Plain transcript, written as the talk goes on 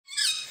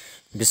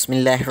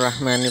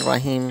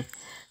Bismillahirrahmanirrahim.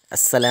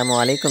 Assalamu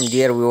alaikum,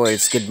 dear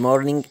viewers. Good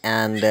morning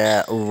and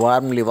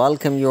warmly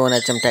welcome you on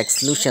Tech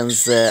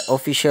Solutions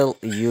official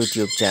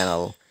YouTube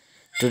channel.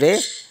 Today,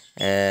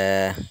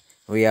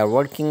 we are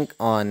working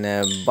on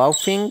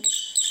Baofeng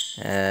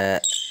uh,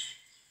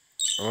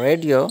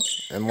 radio.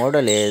 The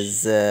model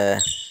is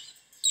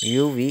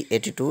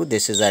UV-82.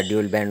 This is a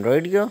dual band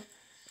radio,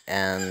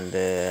 and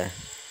this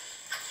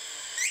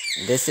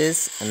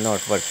is not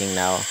working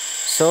now.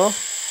 So,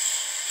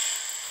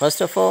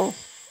 first of all,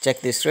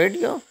 check this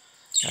radio.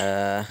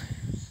 Uh,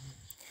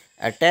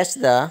 Attach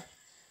the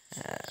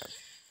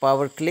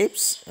power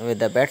clips with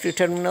the battery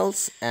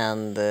terminals,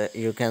 and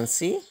you can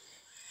see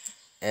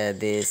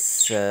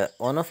this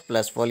on off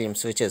plus volume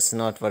switch is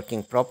not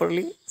working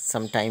properly,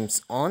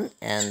 sometimes on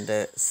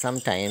and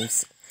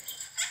sometimes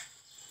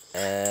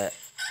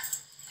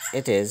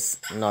it is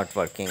not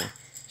working.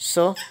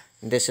 So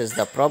this is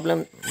the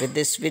problem with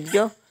this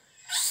video.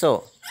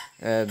 So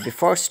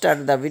before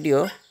start the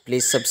video,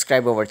 please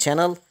subscribe our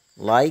channel,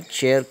 like,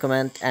 share,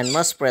 comment, and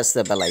must press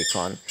the bell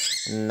icon.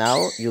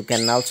 Now you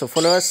can also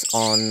follow us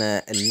on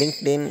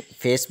LinkedIn,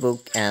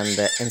 Facebook, and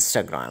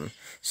Instagram.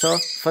 So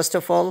first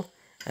of all,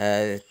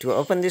 to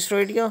open this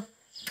radio,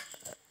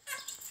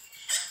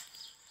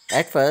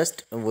 at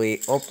first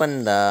we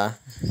open the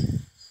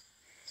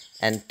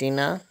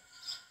antenna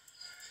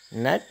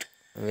nut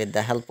with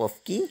the help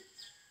of key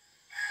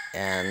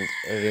and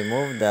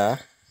remove the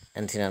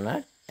antenna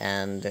nut,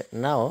 and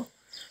now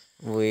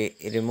we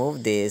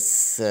remove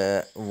this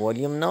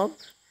volume knob.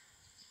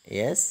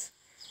 Yes,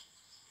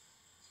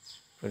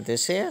 put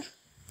this here.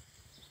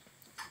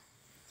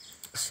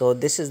 So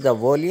this is the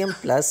volume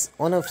plus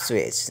on off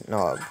switch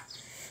knob,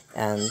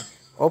 and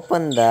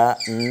open the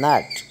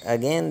nut.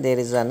 Again there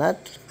is a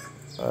nut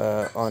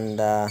on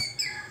the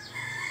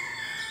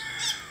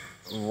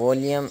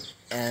volume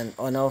and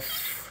on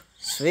off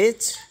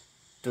switch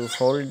to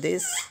hold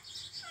this.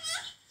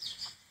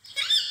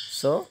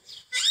 So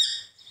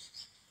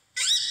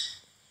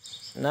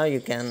now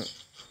you can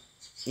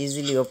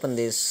easily open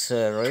this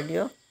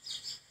radio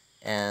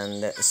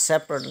and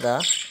separate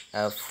the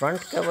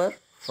front cover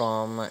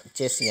from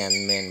chassis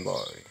and main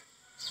board.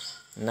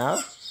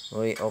 Now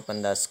we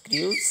open the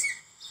screws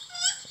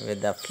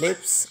with the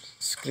Phillips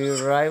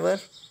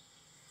screwdriver.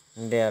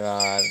 There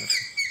are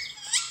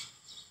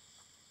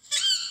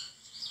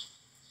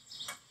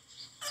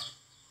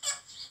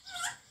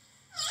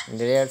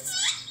there are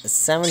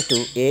 7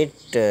 to 8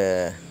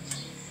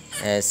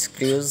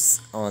 screws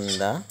on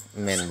the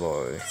main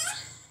board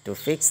to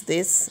fix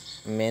this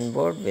main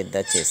board with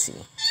the chassis.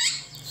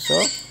 So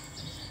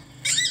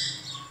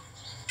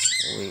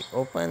we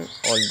open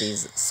all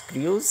these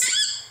screws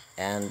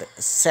and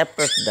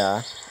separate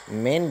the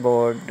main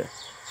board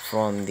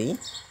from the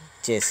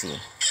chassis,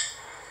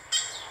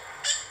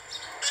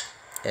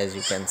 as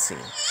you can see.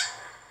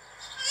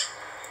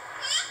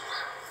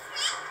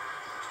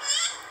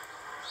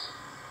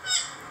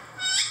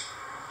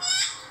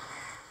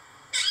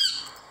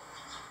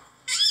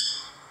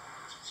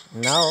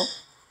 Now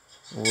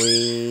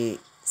we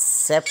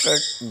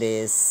separate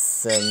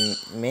this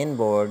main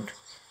board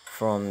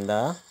from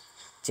the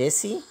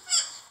chassis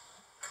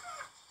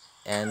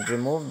and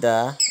remove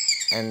the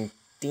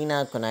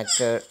antenna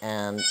connector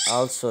and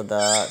also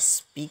the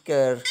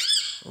speaker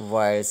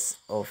wires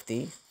of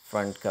the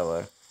front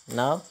cover.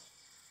 Now,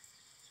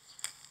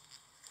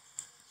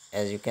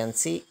 as you can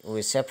see,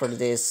 we separate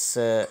this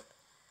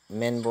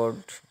main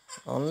board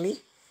only,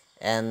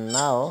 and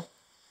now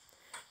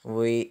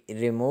we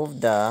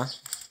remove the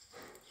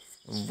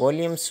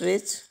volume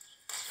switch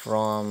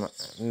from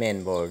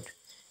main board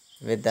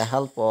with the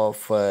help of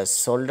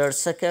solder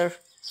sucker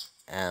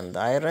and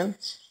iron.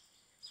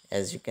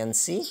 As you can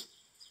see,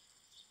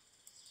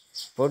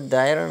 put the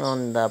iron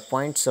on the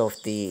points of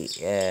the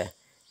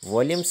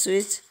volume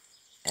switch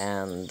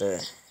and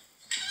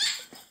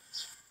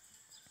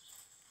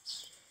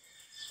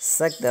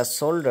suck the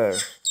solder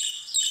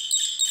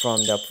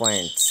from the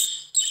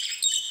points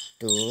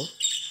to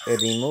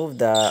remove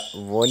the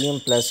volume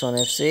plus on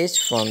off switch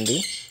from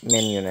the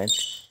main unit.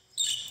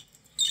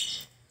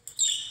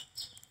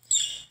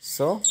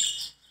 So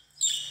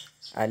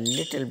a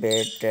little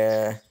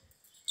bit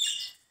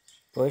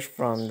push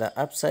from the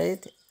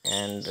upside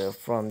and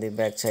from the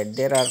back side.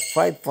 There are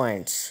 5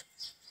 points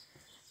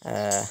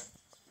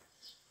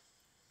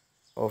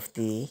of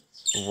the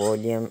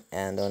volume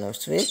and on off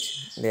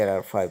switch. There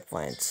are 5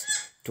 points,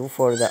 2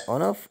 for the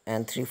on off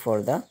and 3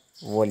 for the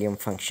volume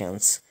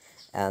functions.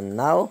 And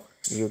now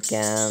you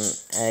can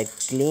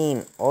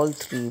clean all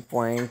 3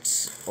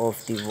 points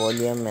of the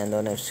volume and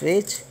on off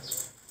switch.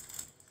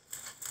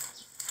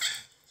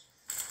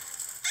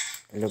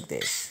 Look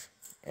this,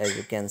 as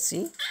you can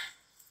see,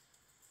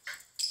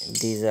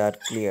 these are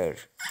clear.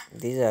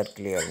 These are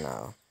clear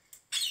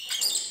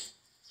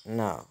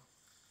now.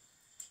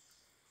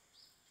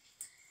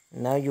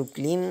 Now you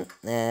clean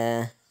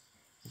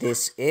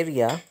this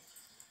area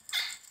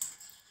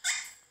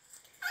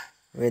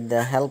with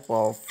the help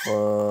of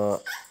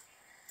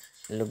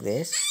look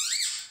this,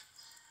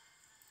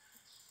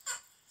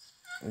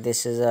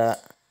 this is a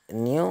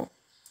new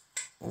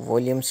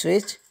volume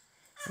switch.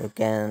 You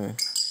can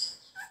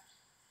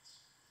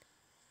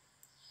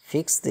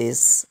fix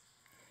this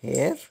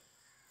here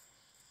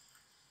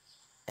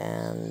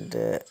and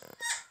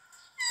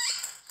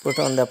put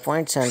on the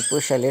points and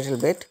push a little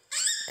bit,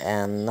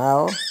 and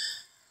now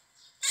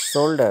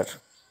solder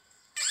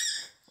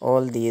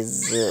all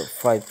these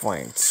 5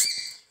 points.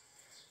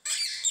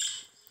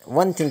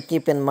 One thing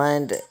keep in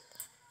mind,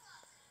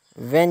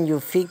 when you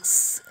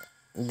fix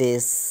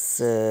this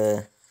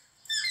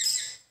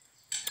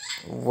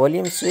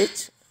volume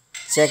switch,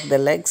 check the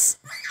legs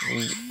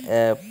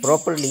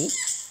properly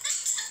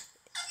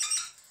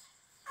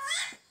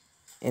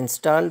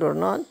installed or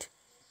not,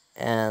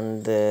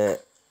 and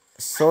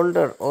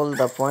solder all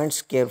the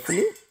points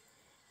carefully,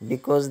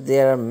 because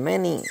there are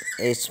many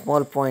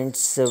small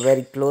points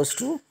very close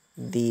to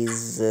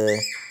these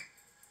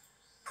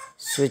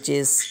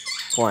switches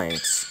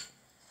points.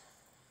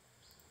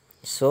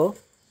 So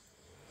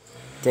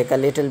take a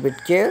little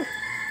bit care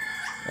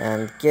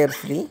and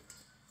carefully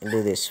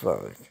do this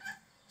work.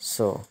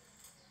 So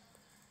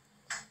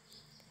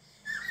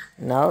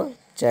now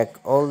check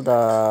all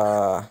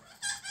the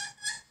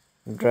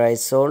dry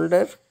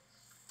solder.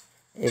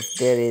 If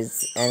there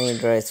is any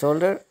dry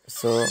solder,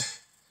 so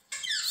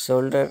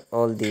solder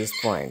all these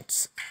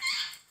points.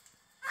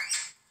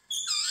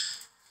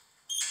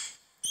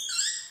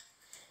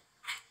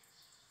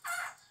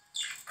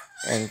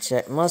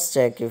 And must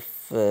check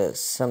if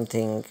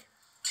something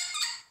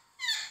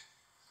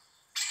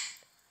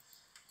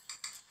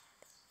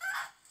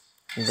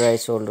dry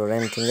solder or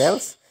anything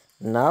else.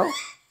 Now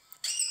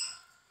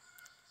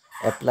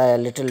apply a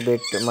little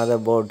bit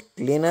motherboard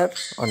cleaner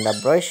on the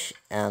brush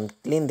and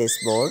clean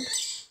this board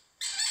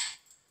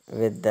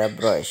with the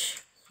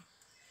brush.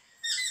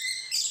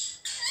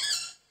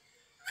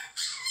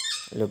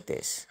 Look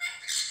this.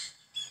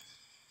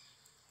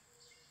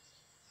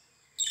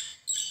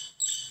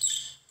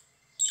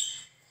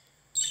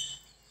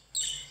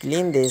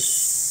 Clean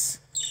this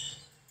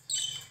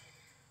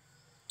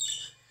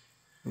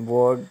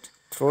board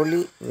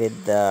thoroughly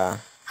with the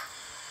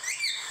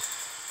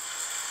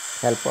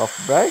help of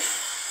brush,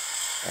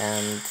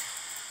 and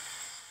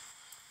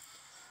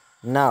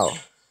now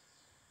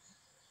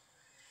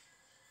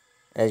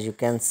as you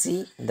can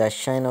see the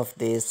shine of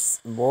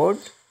this board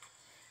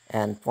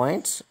and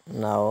points.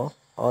 Now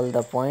all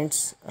the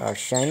points are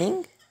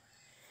shining,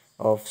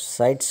 of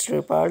side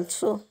strip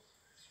also.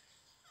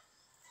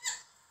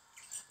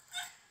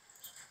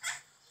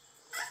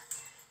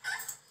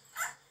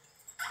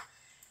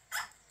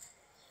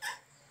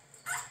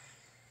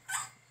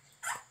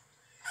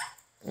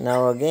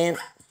 Now again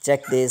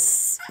check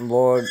this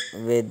board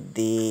with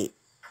the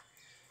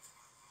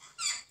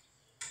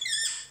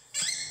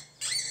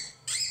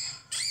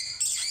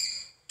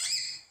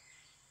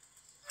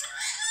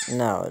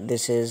now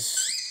this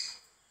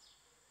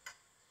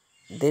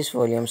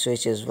volume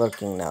switch is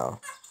working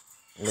now.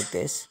 Look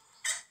this.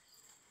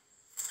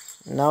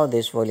 Now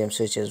this volume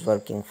switch is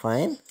working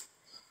fine.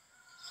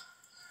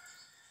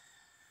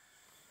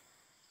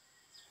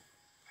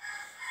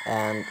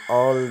 And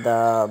all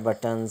the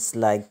buttons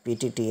like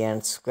PTT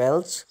and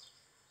squelch,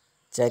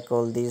 check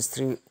all these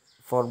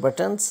 3-4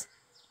 buttons,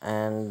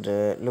 and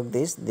look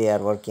this, they are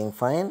working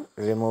fine.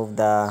 Remove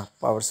the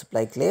power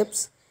supply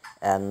clips,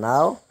 and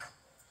now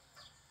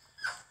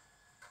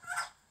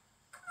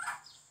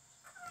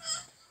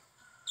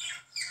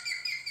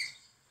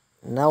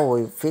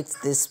we fix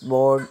this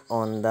board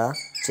on the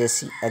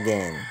chassis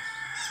again,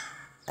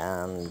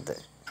 and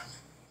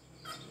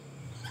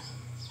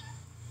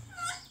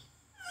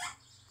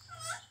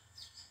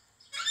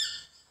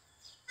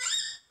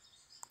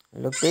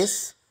look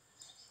this.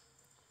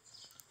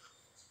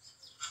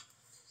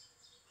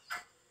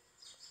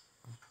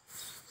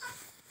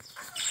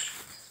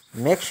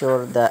 Make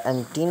sure the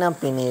antenna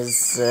pin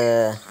is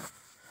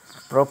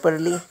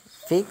properly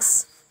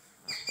fixed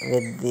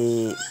with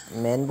the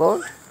main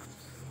board,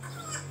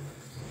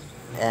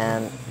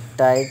 and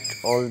tight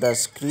all the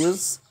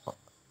screws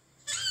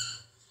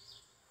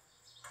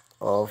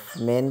of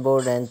main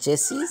board and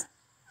chassis.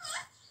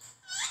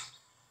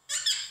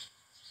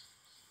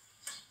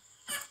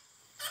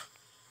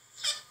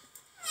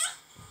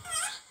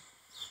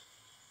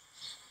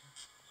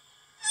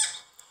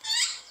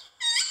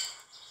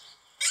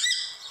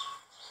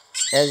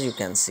 As you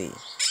can see,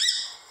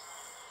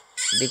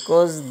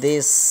 because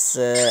this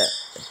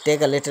take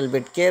a little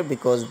bit care,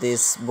 because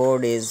this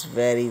board is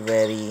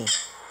very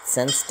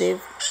sensitive,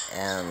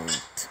 and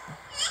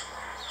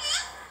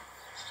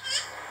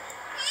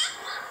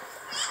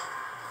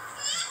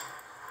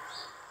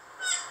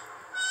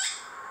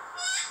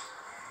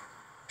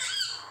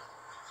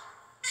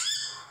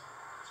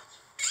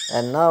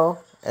now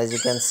as you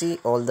can see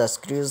all the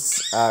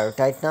screws are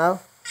tight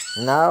now.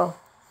 Now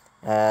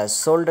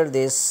solder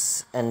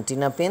this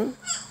antenna pin.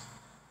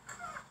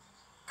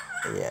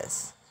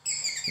 Yes,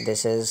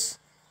 this is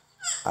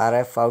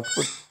RF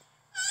output,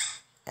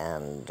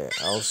 and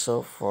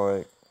also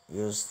for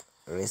use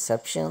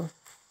reception,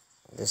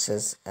 this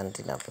is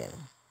antenna pin.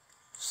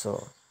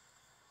 So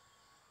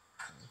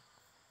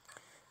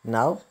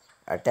Now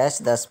attach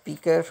the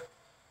speaker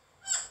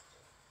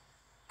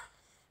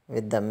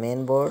with the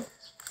main board.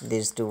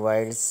 These two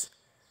wires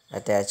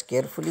attach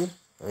carefully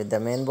with the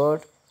main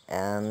board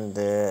and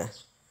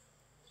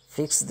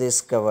fix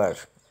this cover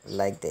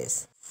like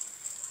this.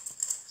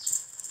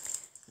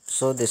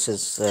 So this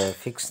is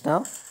fixed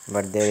now,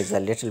 but there is a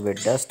little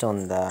bit dust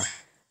on the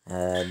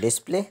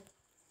display,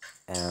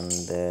 and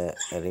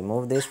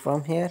remove this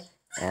from here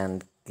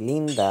and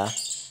clean the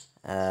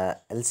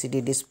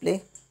LCD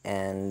display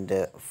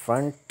and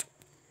front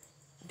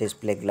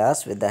display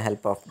glass with the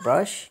help of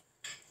brush.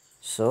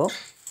 So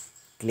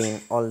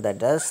clean all the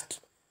dust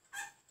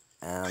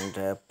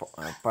and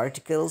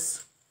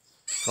particles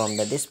from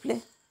the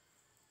display.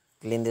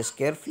 Clean this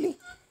carefully,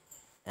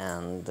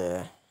 and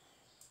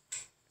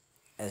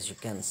as you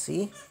can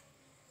see,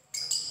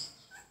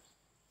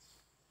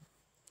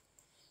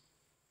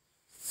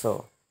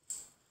 so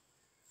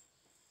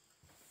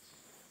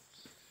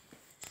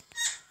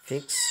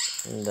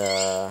fix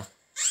the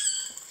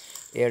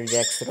air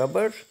jacks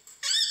rubber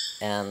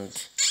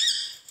and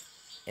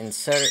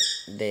insert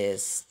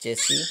this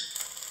chassis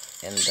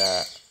in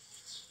the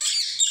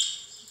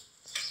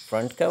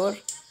front cover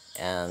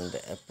and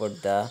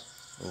put the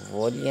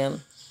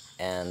volume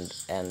and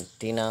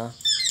antenna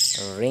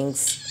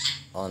rings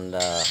on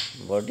the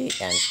body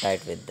and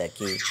tight with the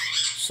key.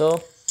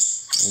 So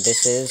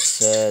this is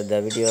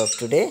the video of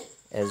today.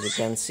 As you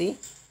can see,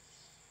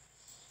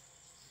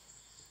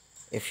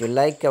 if you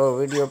like our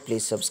video,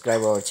 please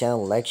subscribe our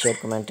channel, like, share,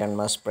 comment, and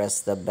must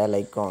press the bell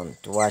icon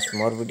to watch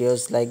more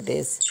videos like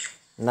this.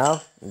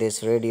 Now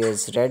this radio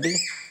is ready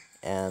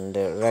and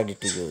ready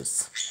to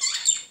use.